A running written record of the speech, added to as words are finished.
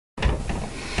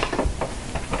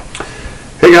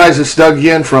Hey guys, it's Doug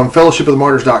again from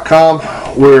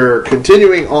fellowshipofthemartyrs.com. We're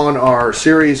continuing on our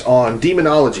series on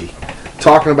demonology,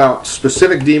 talking about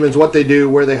specific demons, what they do,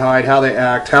 where they hide, how they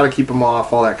act, how to keep them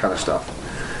off, all that kind of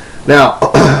stuff. Now,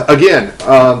 again,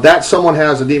 that someone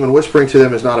has a demon whispering to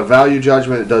them is not a value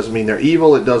judgment. It doesn't mean they're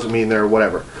evil. It doesn't mean they're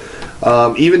whatever.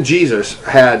 Even Jesus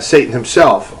had Satan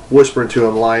himself whispering to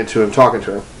him, lying to him, talking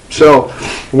to him. So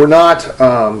we're not...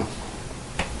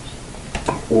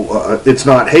 it's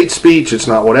not hate speech, it's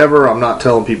not whatever. I'm not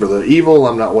telling people they're evil,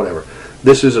 I'm not whatever.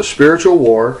 This is a spiritual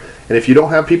war, and if you don't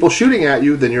have people shooting at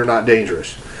you, then you're not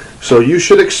dangerous. So you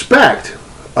should expect,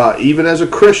 even as a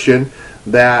Christian,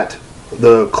 that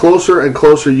the closer and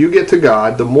closer you get to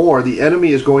God, the more the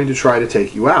enemy is going to try to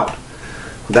take you out.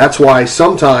 That's why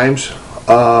sometimes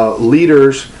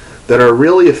leaders that are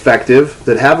really effective,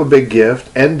 that have a big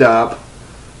gift, end up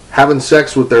having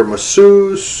sex with their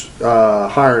masseuse,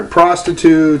 hiring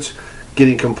prostitutes,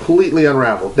 getting completely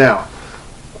unraveled. Now,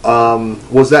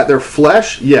 was that their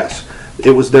flesh? Yes.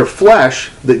 It was their flesh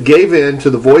that gave in to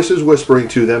the voices whispering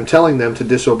to them, telling them to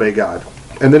disobey God.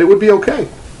 And that it would be okay.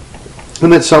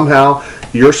 And that somehow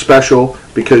you're special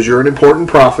because you're an important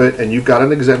prophet and you've got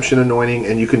an exemption anointing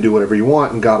and you can do whatever you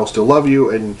want and God will still love you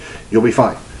and you'll be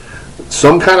fine.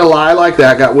 Some kind of lie like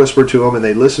that got whispered to them and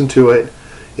they listened to it,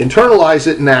 internalized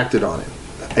it, and acted on it.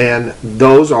 And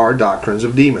those are doctrines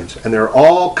of demons. And there are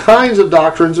all kinds of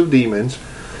doctrines of demons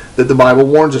that the Bible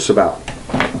warns us about.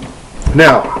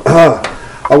 Now,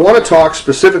 I want to talk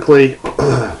specifically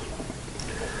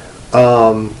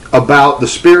about the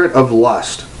spirit of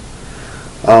lust.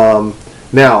 Now,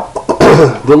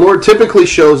 the Lord typically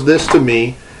shows this to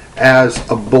me as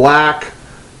a black,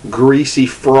 greasy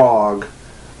frog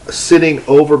sitting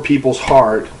over people's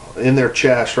heart, in their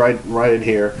chest, right in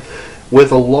here,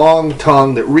 with a long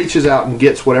tongue that reaches out and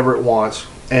gets whatever it wants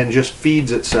and just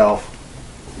feeds itself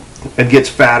and gets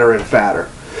fatter and fatter.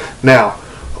 Now,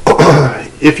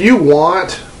 if you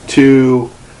want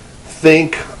to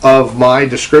think of my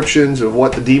descriptions of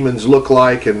what the demons look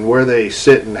like and where they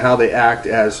sit and how they act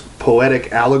as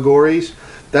poetic allegories,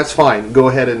 that's fine. Go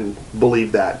ahead and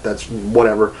believe that. That's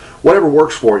whatever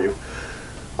works for you.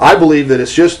 I believe that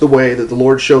it's just the way that the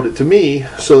Lord showed it to me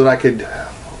so that I could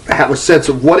have a sense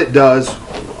of what it does,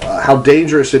 how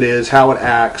dangerous it is, how it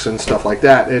acts, and stuff like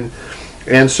that.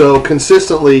 And so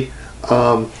consistently,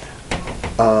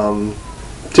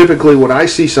 typically when I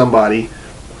see somebody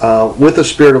with a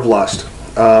spirit of lust,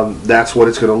 that's what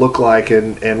it's going to look like.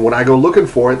 And when I go looking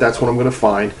for it, that's what I'm going to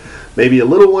find. Maybe a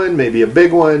little one, maybe a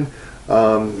big one,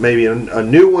 maybe a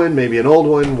new one, maybe an old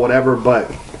one, whatever. But...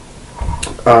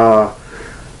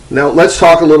 now, let's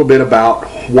talk a little bit about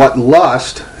what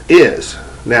lust is.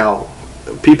 Now,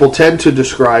 people tend to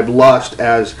describe lust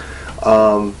as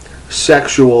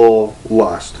sexual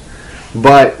lust.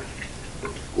 But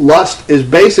lust is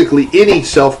basically any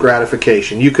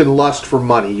self-gratification. You can lust for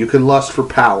money. You can lust for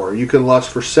power. You can lust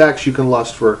for sex. You can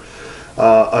lust for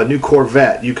a new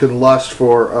Corvette. You can lust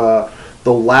for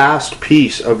the last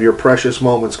piece of your Precious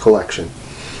Moments collection.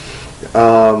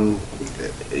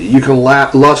 You can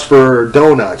lust for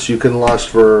donuts. You can lust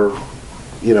for,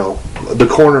 the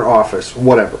corner office,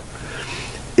 whatever.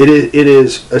 It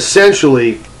is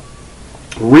essentially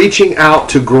reaching out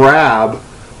to grab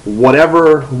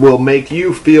whatever will make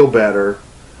you feel better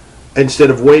instead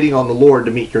of waiting on the Lord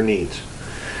to meet your needs.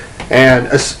 And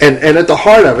at the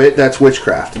heart of it, that's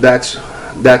witchcraft.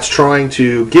 That's trying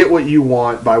to get what you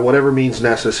want by whatever means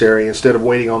necessary instead of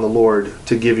waiting on the Lord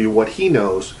to give you what He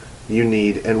knows you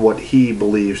need and what He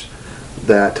believes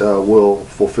that will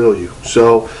fulfill you.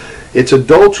 So it's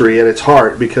adultery at its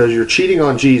heart because you're cheating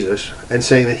on Jesus and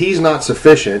saying that He's not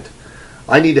sufficient.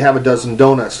 I need to have a dozen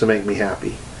donuts to make me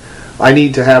happy. I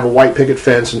need to have a white picket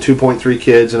fence and 2.3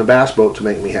 kids and a bass boat to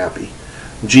make me happy.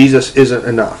 Jesus isn't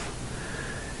enough.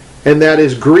 And that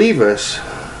is grievous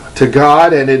to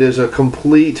God, and it is a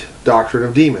complete doctrine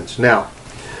of demons. Now,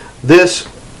 this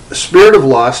spirit of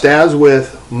lust, as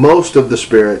with most of the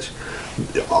spirits,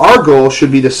 our goal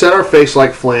should be to set our face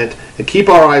like flint and keep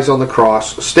our eyes on the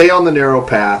cross, stay on the narrow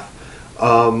path,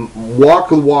 walk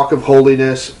the walk of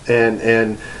holiness,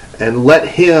 and let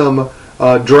Him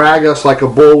drag us like a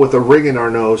bull with a ring in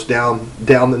our nose down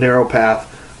the narrow path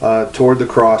toward the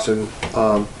cross and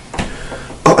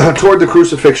toward the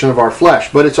crucifixion of our flesh.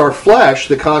 But it's our flesh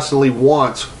that constantly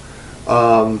wants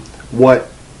what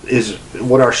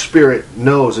our spirit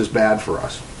knows is bad for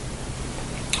us.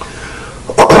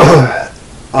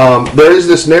 There is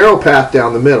this narrow path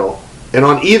down the middle, and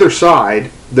on either side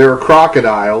there are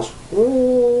crocodiles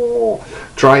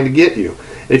trying to get you.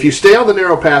 If you stay on the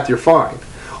narrow path, you're fine.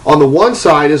 On the one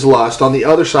side is lust, on the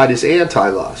other side is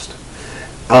anti-lust.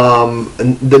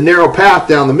 And the narrow path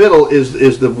down the middle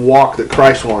is the walk that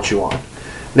Christ wants you on.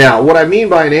 Now, what I mean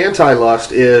by an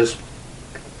anti-lust is,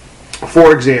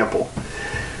 for example,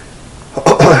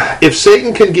 if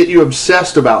Satan can get you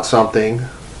obsessed about something,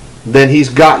 then he's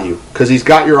got you, because he's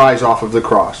got your eyes off of the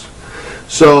cross.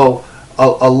 So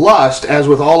a lust, as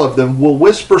with all of them, will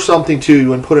whisper something to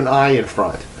you and put an I in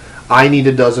front. I need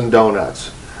a dozen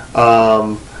donuts.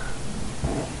 I'm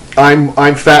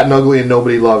fat and ugly and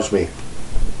nobody loves me.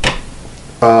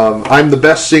 I'm the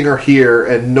best singer here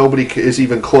and nobody is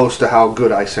even close to how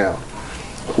good I sound.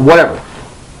 Whatever.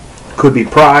 Could be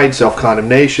pride,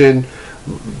 self-condemnation,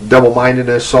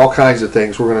 double-mindedness, all kinds of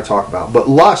things we're going to talk about. But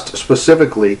lust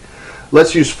specifically,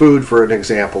 let's use food for an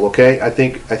example, okay? I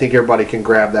think everybody can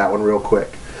grab that one real quick.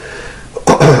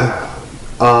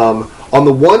 On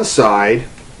the one side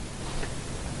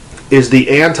is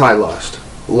the anti-lust,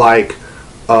 like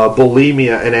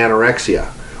bulimia and anorexia,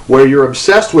 where you're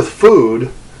obsessed with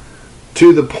food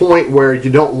to the point where you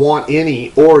don't want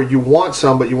any, or you want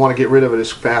some but you want to get rid of it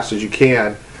as fast as you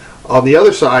can. On the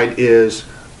other side is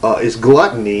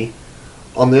gluttony.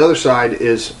 On the other side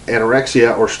is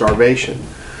anorexia or starvation.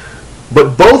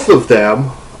 But both of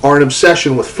them are an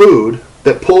obsession with food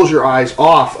that pulls your eyes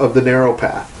off of the narrow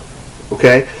path.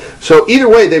 Okay? So either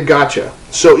way, they've got you.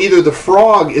 So either the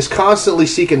frog is constantly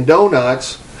seeking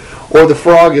donuts, or the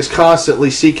frog is constantly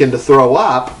seeking to throw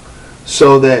up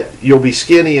so that you'll be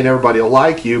skinny and everybody will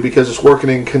like you, because it's working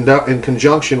in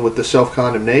conjunction with the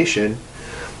self-condemnation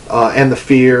and the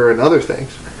fear and other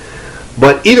things.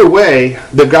 But either way,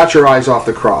 they've got your eyes off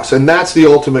the cross, and that's the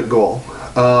ultimate goal.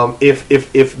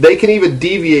 If they can even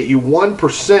deviate you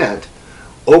 1%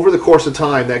 over the course of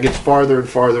time, that gets farther and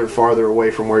farther and farther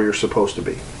away from where you're supposed to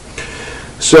be.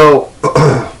 So,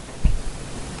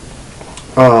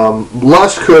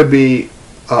 lust could be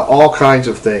all kinds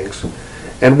of things.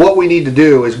 And what we need to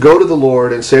do is go to the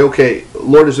Lord and say, okay,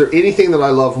 Lord, is there anything that I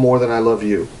love more than I love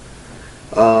you?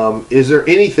 Is there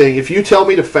anything, if you tell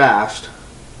me to fast,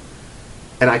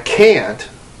 and I can't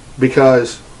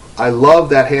because I love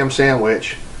that ham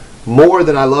sandwich more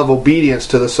than I love obedience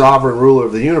to the sovereign ruler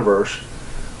of the universe,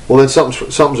 well, then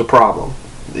something's a problem.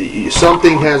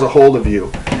 Something has a hold of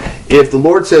you. If the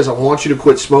Lord says, I want you to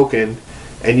quit smoking,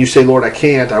 and you say, Lord, I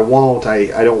can't, I won't,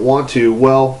 I don't want to,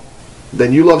 well,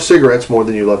 then you love cigarettes more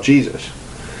than you love Jesus.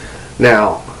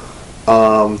 Now,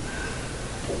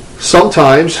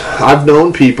 sometimes I've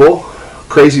known people,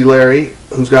 Crazy Larry,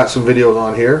 who's got some videos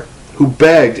on here, who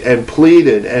begged and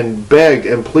pleaded and begged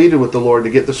and pleaded with the Lord to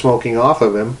get the smoking off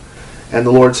of him. And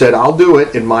the Lord said, I'll do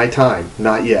it in my time.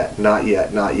 Not yet, not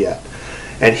yet, not yet.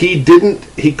 And he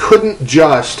couldn't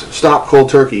just stop cold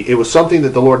turkey. It was something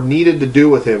that the Lord needed to do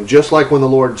with him, just like when the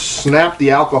Lord snapped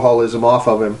the alcoholism off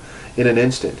of him in an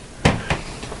instant.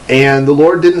 And the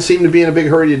Lord didn't seem to be in a big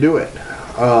hurry to do it.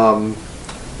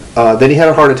 Then he had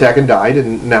a heart attack and died,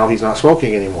 and now he's not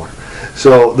smoking anymore.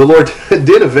 So the Lord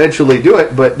did eventually do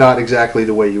it, but not exactly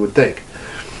the way you would think.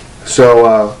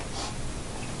 So,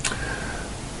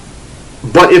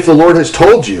 but if the Lord has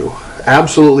told you,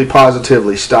 absolutely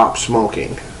positively, stop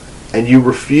smoking, and you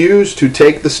refuse to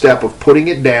take the step of putting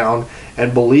it down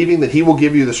and believing that he will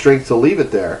give you the strength to leave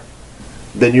it there,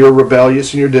 then you're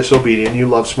rebellious and you're disobedient. You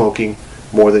love smoking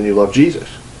more than you love Jesus.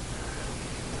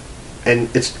 And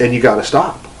you got to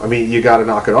stop. I mean, you got to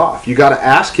knock it off. You got to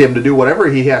ask him to do whatever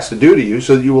he has to do to you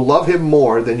so that you will love him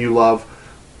more than you love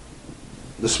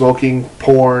the smoking,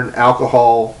 porn,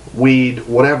 alcohol, weed,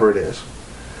 whatever it is.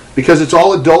 Because it's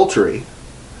all adultery.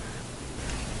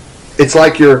 It's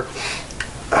like you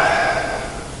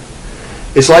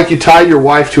tie your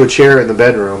wife to a chair in the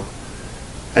bedroom,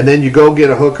 and then you go get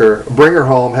a hooker, bring her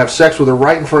home, have sex with her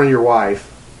right in front of your wife,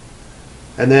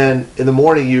 and then in the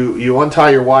morning you untie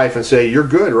your wife and say, you're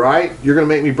good, right? You're going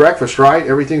to make me breakfast, right?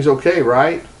 Everything's okay,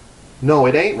 right? No,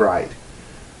 it ain't right.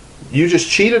 You just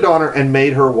cheated on her and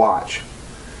made her watch.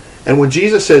 And when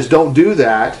Jesus says don't do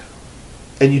that,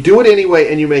 and you do it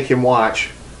anyway and you make him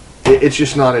watch, it's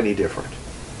just not any different.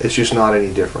 It's just not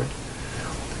any different.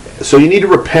 So you need to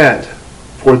repent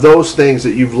for those things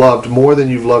that you've loved more than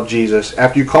you've loved Jesus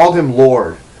after you called him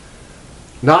Lord.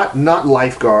 Not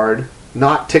lifeguard,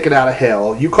 not ticket out of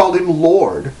hell. You called him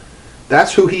Lord.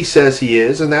 That's who he says he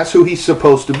is, and that's who he's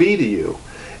supposed to be to you.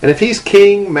 And if he's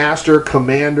king, master,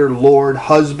 commander, Lord,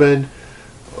 husband,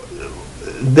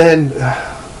 then,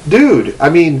 dude, I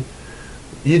mean,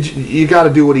 you got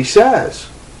to do what he says.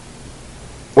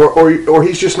 Or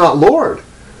he's just not Lord.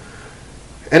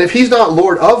 And if he's not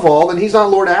Lord of all, then he's not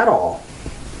Lord at all.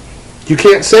 You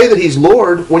can't say that he's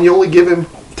Lord when you only give him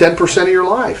 10% of your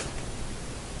life.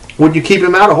 When you keep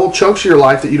him out of whole chunks of your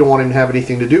life that you don't want him to have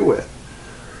anything to do with.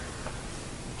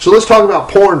 So let's talk about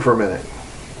porn for a minute.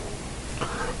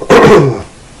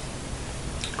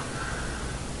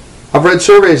 I've read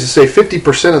surveys that say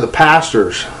 50% of the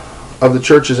pastors of the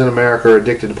churches in America are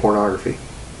addicted to pornography.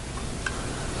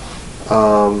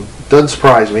 Doesn't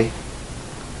surprise me.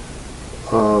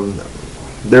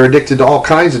 They're addicted to all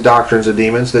kinds of doctrines of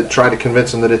demons that try to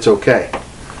convince them that it's okay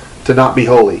to not be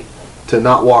holy, to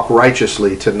not walk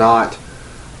righteously, to not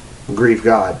grieve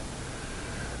God.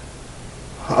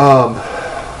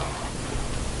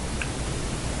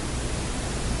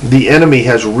 The enemy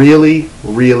has really,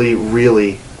 really,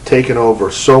 really taken over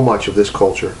so much of this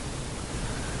culture.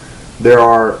 There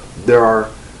are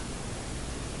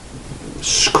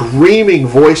screaming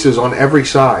voices on every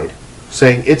side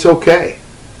saying it's okay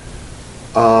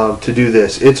to do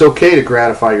this. It's okay to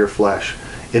gratify your flesh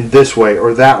in this way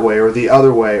or that way or the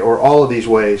other way or all of these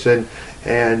ways.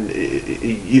 And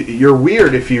you're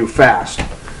weird if you fast.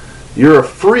 You're a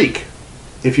freak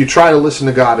if you try to listen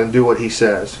to God and do what He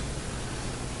says.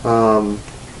 And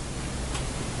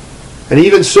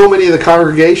even so many of the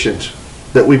congregations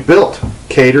that we've built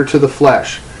cater to the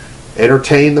flesh,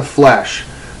 entertain the flesh,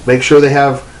 make sure they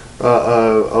have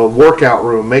a workout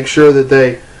room, make sure that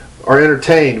they are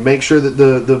entertained, make sure that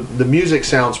the music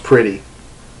sounds pretty.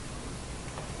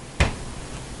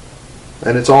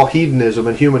 And it's all hedonism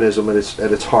and humanism at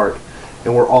its heart.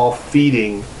 And we're all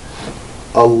feeding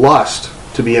a lust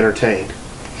to be entertained.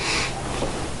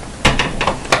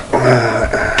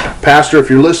 Pastor, if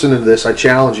you're listening to this, I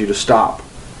challenge you to stop.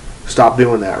 Stop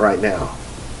doing that right now.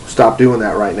 Stop doing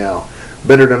that right now.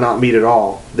 Better to not meet at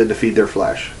all than to feed their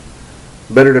flesh.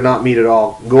 Better to not meet at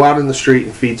all. Go out in the street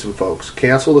and feed some folks.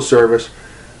 Cancel the service.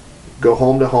 Go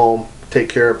home to home. Take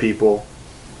care of people.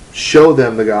 Show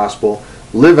them the gospel.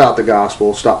 Live out the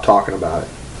gospel. Stop talking about it.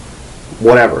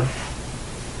 Whatever.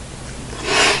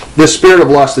 This spirit of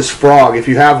lust, this frog, if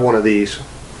you have one of these,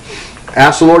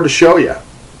 ask the Lord to show you.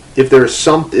 If there's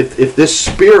if this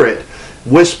spirit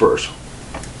whispers.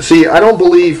 See, I don't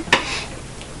believe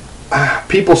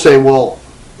people say, well,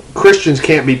 Christians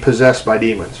can't be possessed by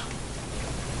demons.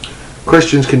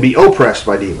 Christians can be oppressed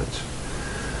by demons.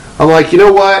 I'm like, you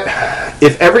know what?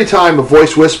 If every time a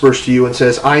voice whispers to you and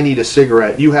says, I need a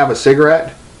cigarette, you have a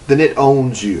cigarette, then it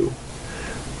owns you.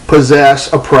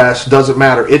 Possess, oppress, doesn't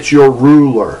matter. It's your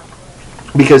ruler.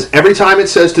 Because every time it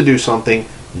says to do something,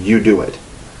 you do it.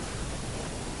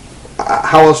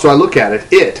 How else do I look at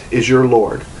it? It is your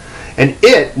Lord. And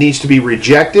it needs to be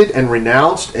rejected and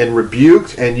renounced and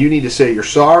rebuked, and you need to say you're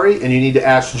sorry, and you need to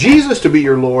ask Jesus to be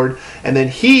your Lord, and then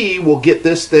He will get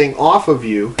this thing off of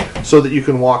you so that you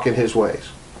can walk in His ways.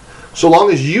 So long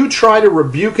as you try to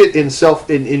rebuke it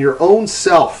in your own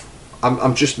self, I'm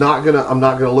not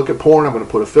gonna look at porn. I'm gonna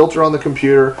put a filter on the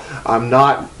computer. I'm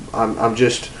gonna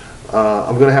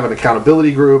have an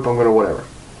accountability group. I'm gonna whatever.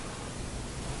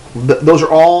 Those are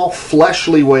all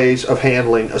fleshly ways of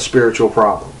handling a spiritual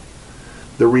problem.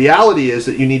 The reality is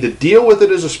that you need to deal with it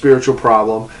as a spiritual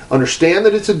problem, understand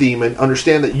that it's a demon,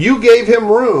 understand that you gave him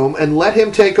room and let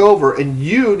him take over, and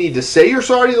you need to say you're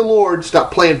sorry to the Lord, stop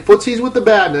playing footsies with the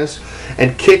badness,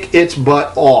 and kick its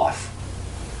butt off.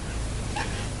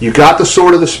 You got the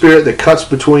sword of the Spirit that cuts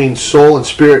between soul and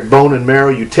spirit, bone and marrow.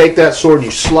 You take that sword,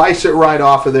 you slice it right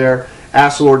off of there,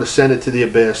 ask the Lord to send it to the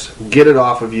abyss, get it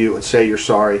off of you, and say you're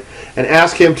sorry. And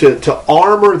ask Him to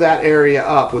armor that area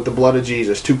up with the blood of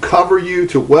Jesus, to cover you,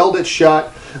 to weld it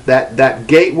shut, that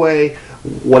gateway,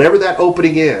 whatever that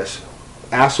opening is,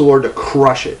 ask the Lord to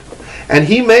crush it. And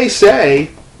He may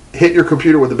say, hit your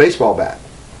computer with a baseball bat,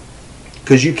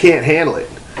 because you can't handle it.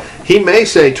 He may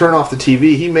say, turn off the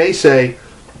TV. He may say,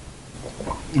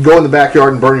 go in the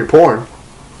backyard and burn your porn.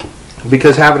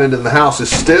 Because having it in the house is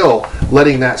still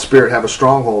letting that spirit have a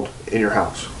stronghold in your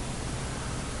house.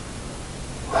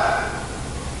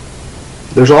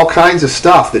 There's all kinds of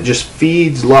stuff that just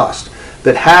feeds lust,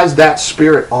 that has that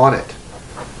spirit on it.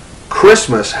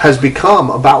 Christmas has become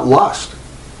about lust.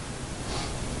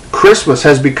 Christmas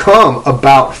has become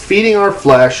about feeding our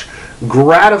flesh,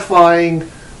 gratifying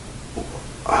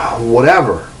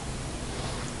whatever,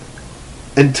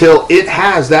 until it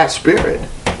has that spirit.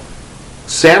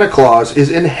 Santa Claus is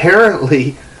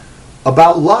inherently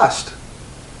about lust.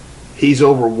 He's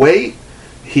overweight.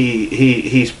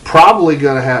 He's probably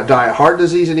going to die of heart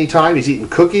disease anytime. He's eating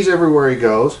cookies everywhere he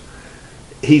goes.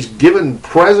 He's given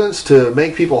presents to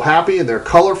make people happy, and they're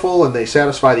colorful, and they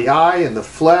satisfy the eye and the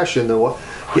flesh and the.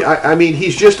 I mean,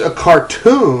 he's just a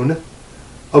cartoon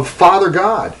of Father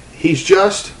God. He's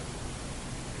just.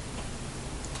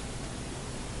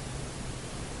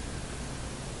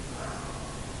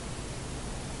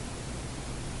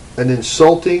 An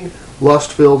insulting,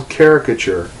 lust-filled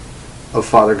caricature of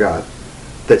Father God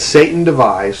that Satan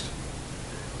devised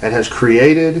and has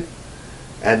created,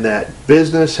 and that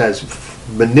business has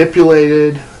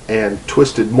manipulated and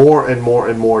twisted more and more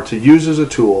and more to use as a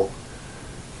tool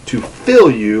to fill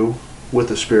you with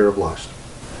the spirit of lust.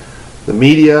 The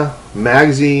media,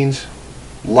 magazines,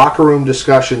 locker room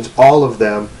discussions, all of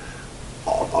them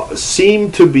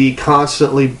seem to be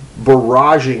constantly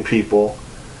barraging people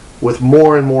with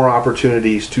more and more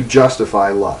opportunities to justify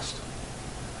lust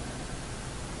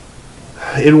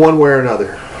in one way or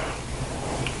another.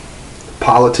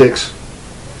 Politics,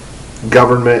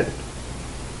 government,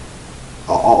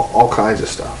 all kinds of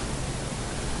stuff.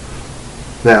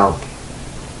 Now,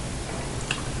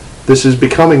 this is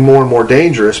becoming more and more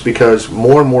dangerous because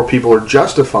more and more people are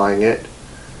justifying it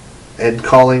and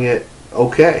calling it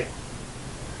okay.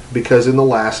 Because in the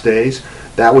last days,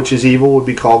 that which is evil would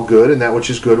be called good, and that which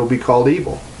is good will be called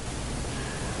evil.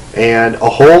 And a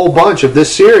whole bunch of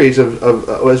this series of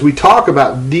as we talk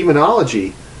about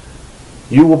demonology,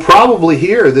 you will probably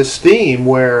hear this theme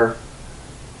where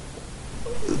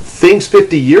things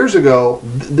 50 years ago,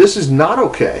 this is not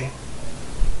okay.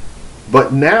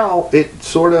 But now it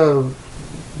sort of,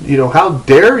 how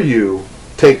dare you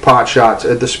take pot shots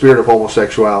at the spirit of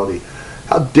homosexuality?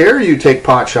 How dare you take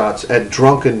pot shots at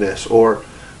drunkenness or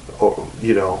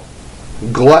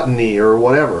gluttony or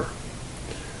whatever?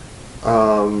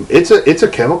 It's a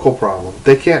chemical problem.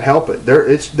 They can't help it.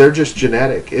 They're just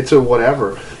genetic. It's a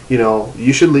whatever.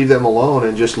 You should leave them alone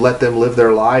and just let them live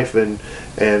their life and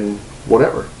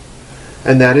whatever.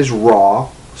 And that is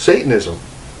raw Satanism.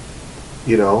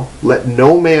 Let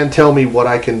no man tell me what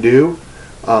I can do.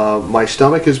 My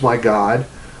stomach is my God.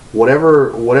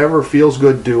 Whatever feels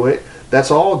good, do it.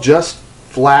 That's all just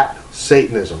flat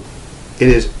Satanism. It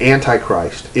is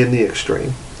Antichrist in the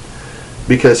extreme.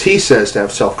 Because he says to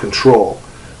have self-control,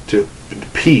 to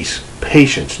peace,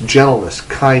 patience, gentleness,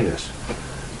 kindness,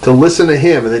 to listen to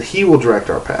him, and that he will direct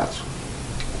our paths.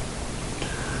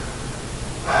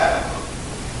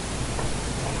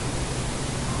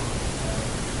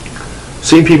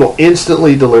 Seen people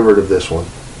instantly delivered of this one.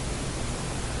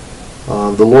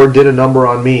 The Lord did a number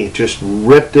on me, just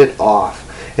ripped it off.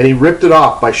 And he ripped it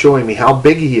off by showing me how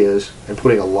big he is and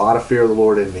putting a lot of fear of the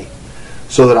Lord in me.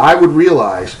 So that I would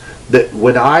realize that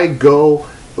when I go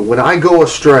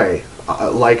astray,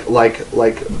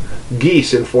 like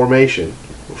geese in formation,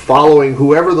 following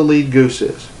whoever the lead goose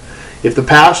is, if the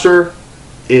pastor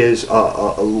is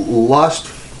a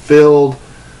lust-filled,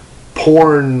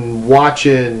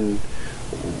 porn-watching,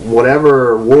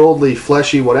 whatever, worldly,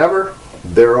 fleshy, whatever,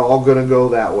 they're all going to go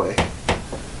that way.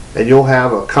 And you'll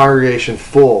have a congregation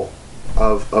full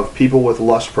of people with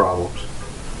lust problems.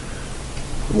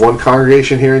 One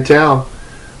congregation here in town,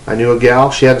 I knew a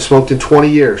gal, she hadn't smoked in 20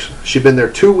 years. She'd been there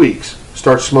 2 weeks,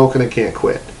 starts smoking and can't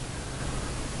quit.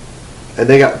 And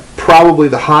they got probably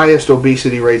the highest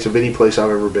obesity rates of any place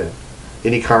I've ever been,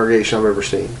 any congregation I've ever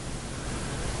seen.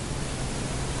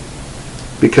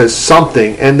 Because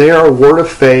something, and they are a word of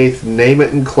faith, name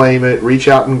it and claim it, reach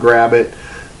out and grab it.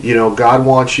 God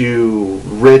wants you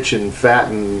rich and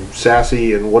fat and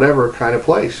sassy and whatever kind of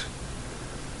place.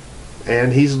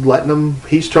 And he's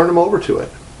turned them over to it.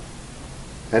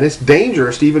 And it's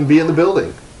dangerous to even be in the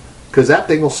building, because that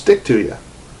thing will stick to you.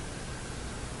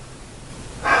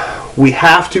 We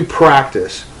have to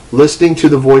practice listening to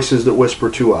the voices that whisper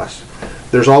to us.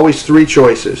 There's always three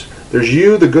choices. There's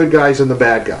you, the good guys, and the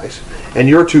bad guys. And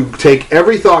you're to take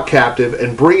every thought captive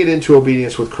and bring it into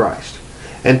obedience with Christ.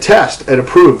 And test and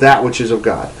approve that which is of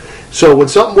God. So when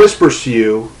something whispers to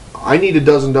you, I need a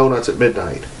dozen donuts at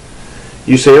midnight,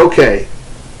 you say, okay,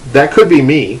 that could be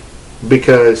me,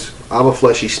 because I'm a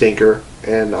fleshy stinker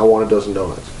and I want a dozen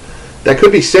donuts. That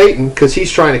could be Satan, because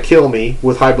he's trying to kill me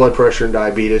with high blood pressure and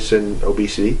diabetes and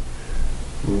obesity.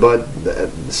 But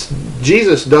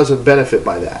Jesus doesn't benefit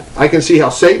by that. I can see how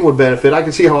Satan would benefit. I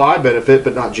can see how I benefit,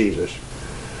 but not Jesus.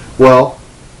 Well,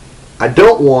 I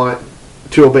don't want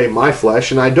to obey my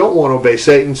flesh, and I don't want to obey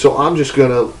Satan, so I'm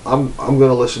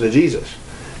gonna listen to Jesus.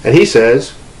 And he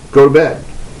says, go to bed,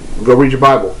 go read your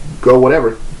Bible, go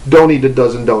whatever. Don't eat a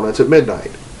dozen donuts at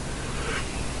midnight.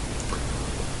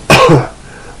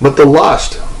 But the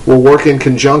lust will work in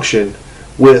conjunction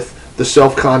with the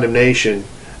self-condemnation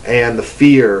and the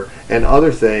fear and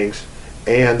other things.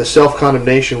 And the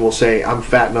self-condemnation will say, I'm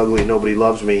fat and ugly and nobody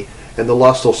loves me. And the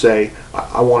lust will say,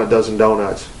 I want a dozen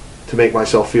donuts to make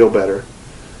myself feel better.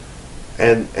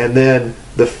 And then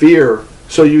the fear,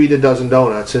 so you eat a dozen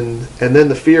donuts, and then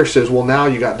the fear says, well, now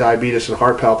you got diabetes and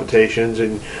heart palpitations,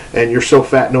 and you're so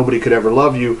fat nobody could ever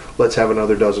love you, let's have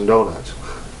another dozen donuts.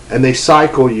 And they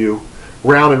cycle you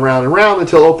round and round and round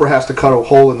until Oprah has to cut a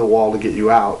hole in the wall to get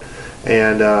you out.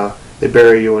 And They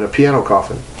bury you in a piano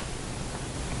coffin,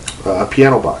 a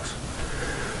piano box.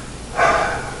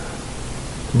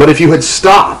 But if you had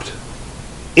stopped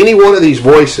any one of these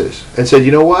voices and said,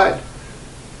 you know what?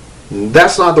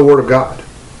 That's not the Word of God.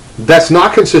 That's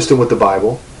not consistent with the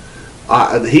Bible.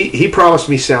 He promised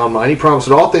me sound mind. He promised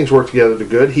that all things work together to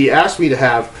good. He asked me to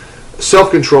have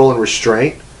self-control and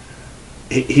restraint.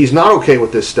 He's not okay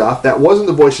with this stuff. That wasn't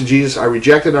the voice of Jesus. I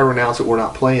reject it. I renounce it. We're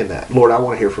not playing that. Lord, I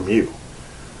want to hear from you.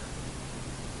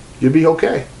 You'd be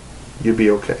okay. You'd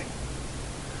be okay.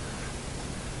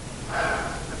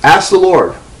 Ask the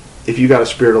Lord if you got a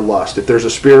spirit of lust. If there's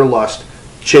a spirit of lust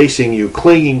chasing you,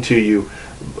 clinging to you,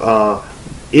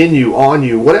 in you, on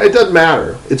you. It doesn't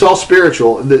matter. It's all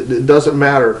spiritual. It doesn't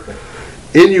matter.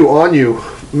 In you, on you.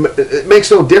 It makes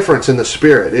no difference in the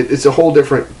spirit. It's a whole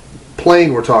different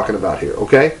plane we're talking about here,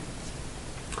 okay?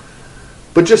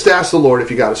 But just ask the Lord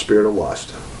if you got a spirit of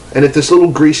lust. And if this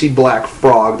little greasy black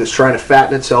frog that's trying to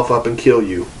fatten itself up and kill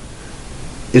you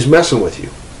is messing with you.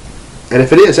 And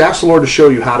if it is, ask the Lord to show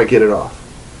you how to get it off.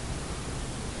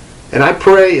 And I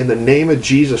pray in the name of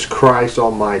Jesus Christ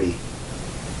Almighty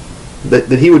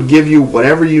that He would give you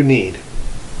whatever you need.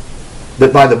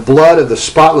 That by the blood of the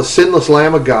spotless, sinless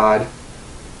Lamb of God,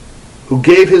 who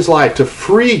gave His life to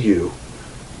free you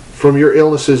from your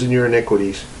illnesses and your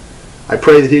iniquities, I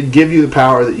pray that He'd give you the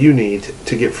power that you need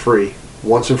to get free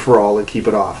once and for all and keep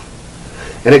it off.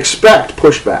 And expect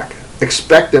pushback.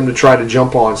 Expect them to try to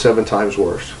jump on 7 times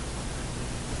worse.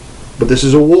 But this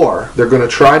is a war. They're going to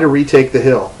try to retake the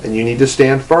hill, and you need to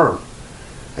stand firm.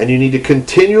 And you need to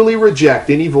continually reject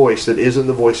any voice that isn't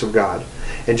the voice of God.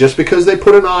 And just because they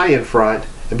put an I in front,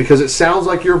 and because it sounds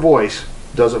like your voice,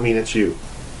 doesn't mean it's you.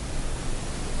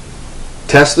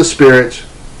 Test the spirits.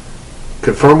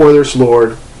 Confirm whether it's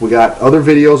Lord. We got other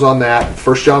videos on that.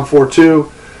 1 John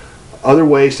 4:2. Other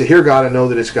ways to hear God and know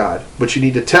that it's God. But you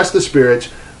need to test the spirits,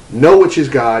 know which is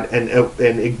God, and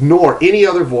ignore any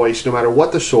other voice, no matter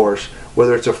what the source,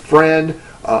 whether it's a friend,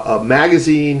 a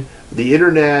magazine, the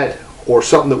internet, or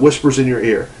something that whispers in your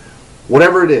ear.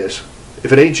 Whatever it is,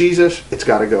 if it ain't Jesus, it's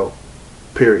got to go.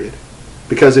 Period.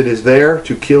 Because it is there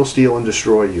to kill, steal, and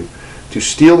destroy you. To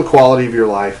steal the quality of your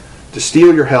life, to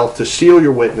steal your health, to steal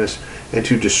your witness, and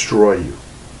to destroy you.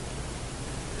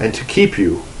 And to keep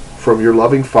you from your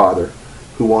loving Father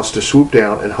who wants to swoop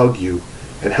down and hug you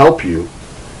and help you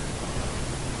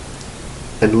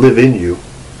and live in you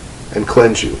and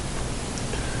cleanse you.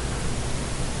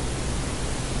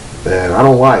 And I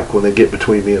don't like when they get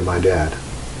between me and my dad.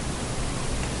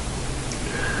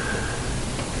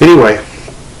 Anyway,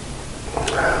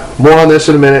 more on this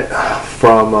in a minute.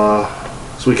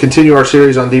 As we continue our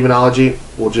series on demonology,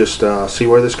 we'll just see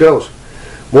where this goes.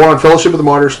 More on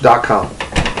fellowshipofthemartyrs.com.